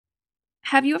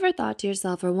Have you ever thought to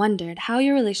yourself or wondered how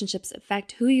your relationships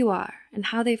affect who you are and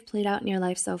how they've played out in your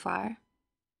life so far?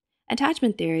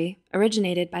 Attachment theory,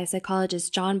 originated by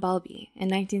psychologist John Bowlby in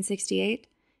 1968,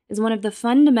 is one of the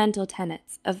fundamental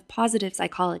tenets of positive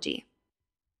psychology.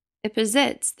 It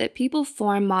posits that people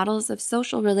form models of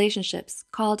social relationships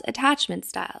called attachment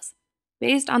styles,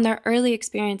 based on their early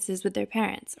experiences with their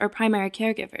parents or primary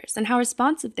caregivers and how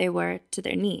responsive they were to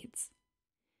their needs.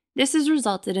 This has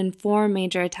resulted in 4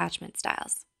 major attachment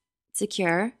styles: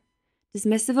 secure,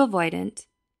 dismissive-avoidant,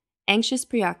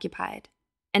 anxious-preoccupied,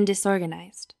 and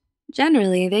disorganized.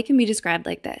 Generally, they can be described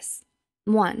like this.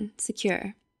 1.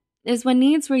 Secure is when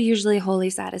needs were usually wholly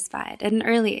satisfied at an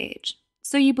early age,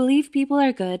 so you believe people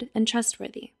are good and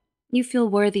trustworthy. You feel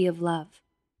worthy of love.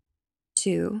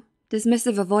 2.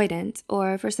 Dismissive-avoidant,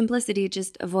 or for simplicity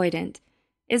just avoidant,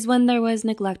 is when there was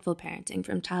neglectful parenting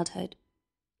from childhood.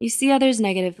 You see others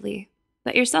negatively,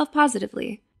 but yourself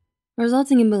positively,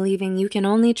 resulting in believing you can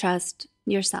only trust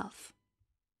yourself.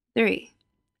 3.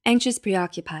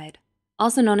 Anxious-preoccupied,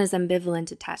 also known as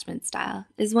ambivalent attachment style,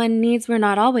 is when needs were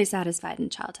not always satisfied in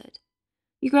childhood.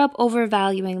 You grow up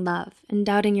overvaluing love and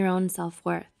doubting your own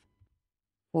self-worth.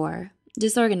 4.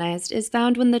 Disorganized is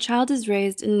found when the child is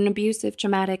raised in an abusive,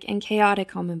 traumatic, and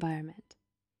chaotic home environment.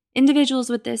 Individuals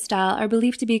with this style are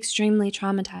believed to be extremely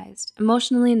traumatized,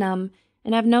 emotionally numb,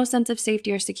 and have no sense of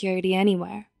safety or security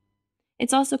anywhere.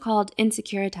 It's also called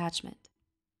insecure attachment.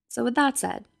 So with that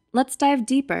said, let's dive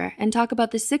deeper and talk about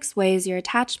the 6 ways your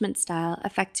attachment style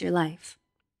affects your life.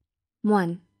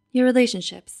 1. Your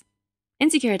relationships.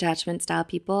 Insecure attachment style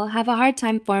people have a hard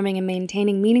time forming and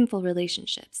maintaining meaningful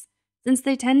relationships, since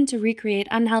they tend to recreate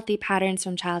unhealthy patterns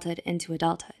from childhood into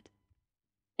adulthood.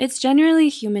 It's generally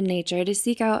human nature to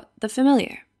seek out the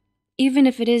familiar, even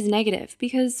if it is negative,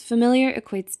 because familiar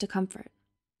equates to comfort.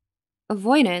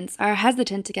 Avoidants are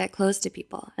hesitant to get close to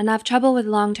people and have trouble with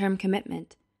long-term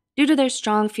commitment due to their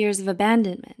strong fears of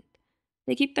abandonment.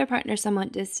 They keep their partner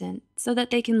somewhat distant so that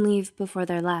they can leave before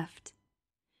they're left.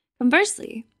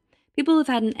 Conversely, people who've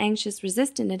had an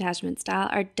anxious-resistant attachment style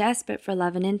are desperate for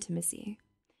love and intimacy.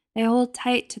 They hold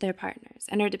tight to their partners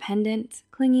and are dependent,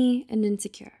 clingy, and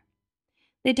insecure.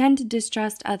 They tend to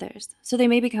distrust others, so they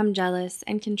may become jealous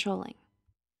and controlling.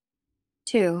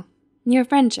 2. Your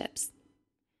friendships.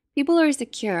 People who are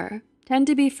secure tend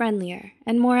to be friendlier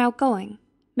and more outgoing.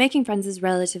 Making friends is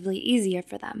relatively easier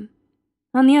for them.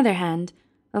 On the other hand,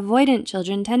 avoidant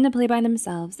children tend to play by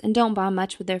themselves and don't bond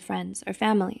much with their friends or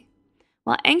family,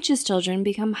 while anxious children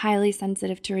become highly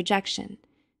sensitive to rejection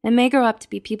and may grow up to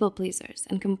be people pleasers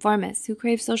and conformists who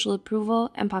crave social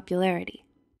approval and popularity.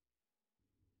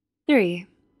 3.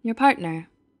 Your partner.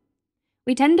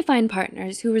 We tend to find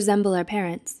partners who resemble our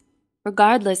parents,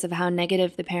 regardless of how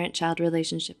negative the parent-child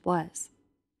relationship was.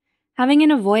 Having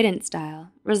an avoidant style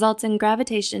results in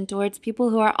gravitation towards people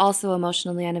who are also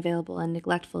emotionally unavailable and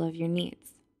neglectful of your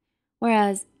needs,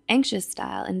 whereas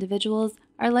anxious-style individuals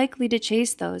are likely to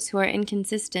chase those who are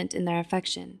inconsistent in their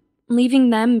affection, leaving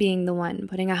them being the one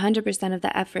putting 100% of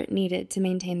the effort needed to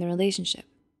maintain the relationship.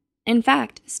 In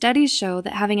fact, studies show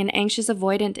that having an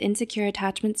anxious-avoidant insecure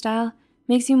attachment style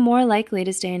makes you more likely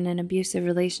to stay in an abusive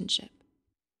relationship.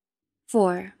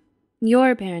 4.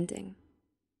 Your parenting.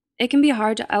 It can be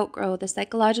hard to outgrow the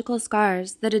psychological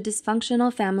scars that a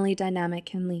dysfunctional family dynamic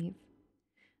can leave.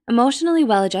 Emotionally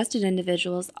well-adjusted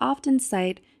individuals often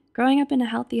cite growing up in a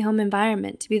healthy home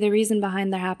environment to be the reason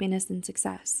behind their happiness and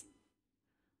success.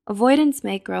 Avoidants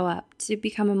may grow up to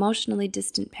become emotionally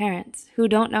distant parents who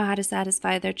don't know how to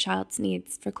satisfy their child's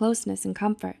needs for closeness and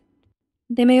comfort.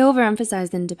 They may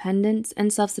overemphasize independence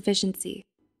and self-sufficiency,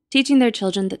 teaching their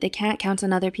children that they can't count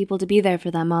on other people to be there for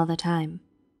them all the time.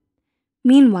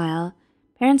 Meanwhile,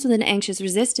 parents with an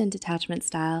anxious-resistant attachment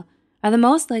style are the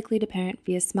most likely to parent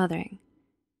via smothering.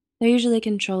 They're usually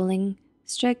controlling,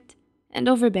 strict, and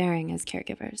overbearing as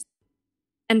caregivers.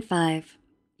 And 5.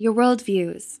 Your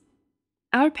worldviews.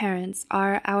 Our parents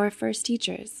are our first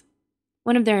teachers.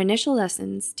 One of their initial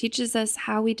lessons teaches us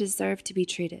how we deserve to be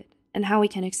treated and how we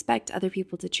can expect other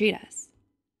people to treat us.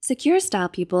 Secure-style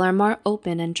people are more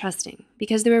open and trusting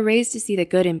because they were raised to see the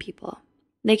good in people.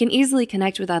 They can easily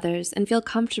connect with others and feel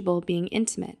comfortable being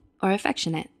intimate or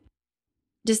affectionate.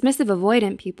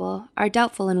 Dismissive-avoidant people are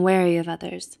doubtful and wary of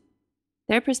others.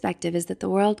 Their perspective is that the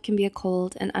world can be a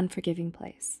cold and unforgiving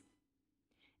place.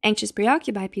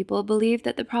 Anxious-preoccupied people believe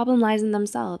that the problem lies in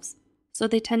themselves, so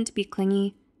they tend to be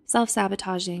clingy,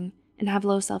 self-sabotaging, and have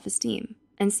low self-esteem,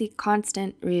 and seek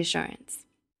constant reassurance.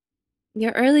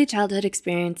 Your early childhood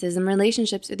experiences and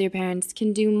relationships with your parents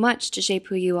can do much to shape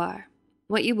who you are,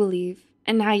 what you believe,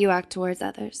 and how you act towards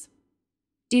others.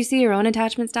 Do you see your own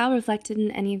attachment style reflected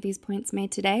in any of these points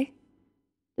made today?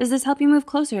 Does this help you move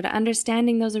closer to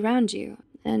understanding those around you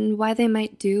and why they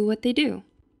might do what they do?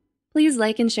 Please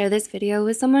like and share this video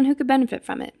with someone who could benefit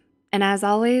from it. And as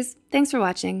always, thanks for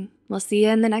watching. We'll see you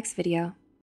in the next video.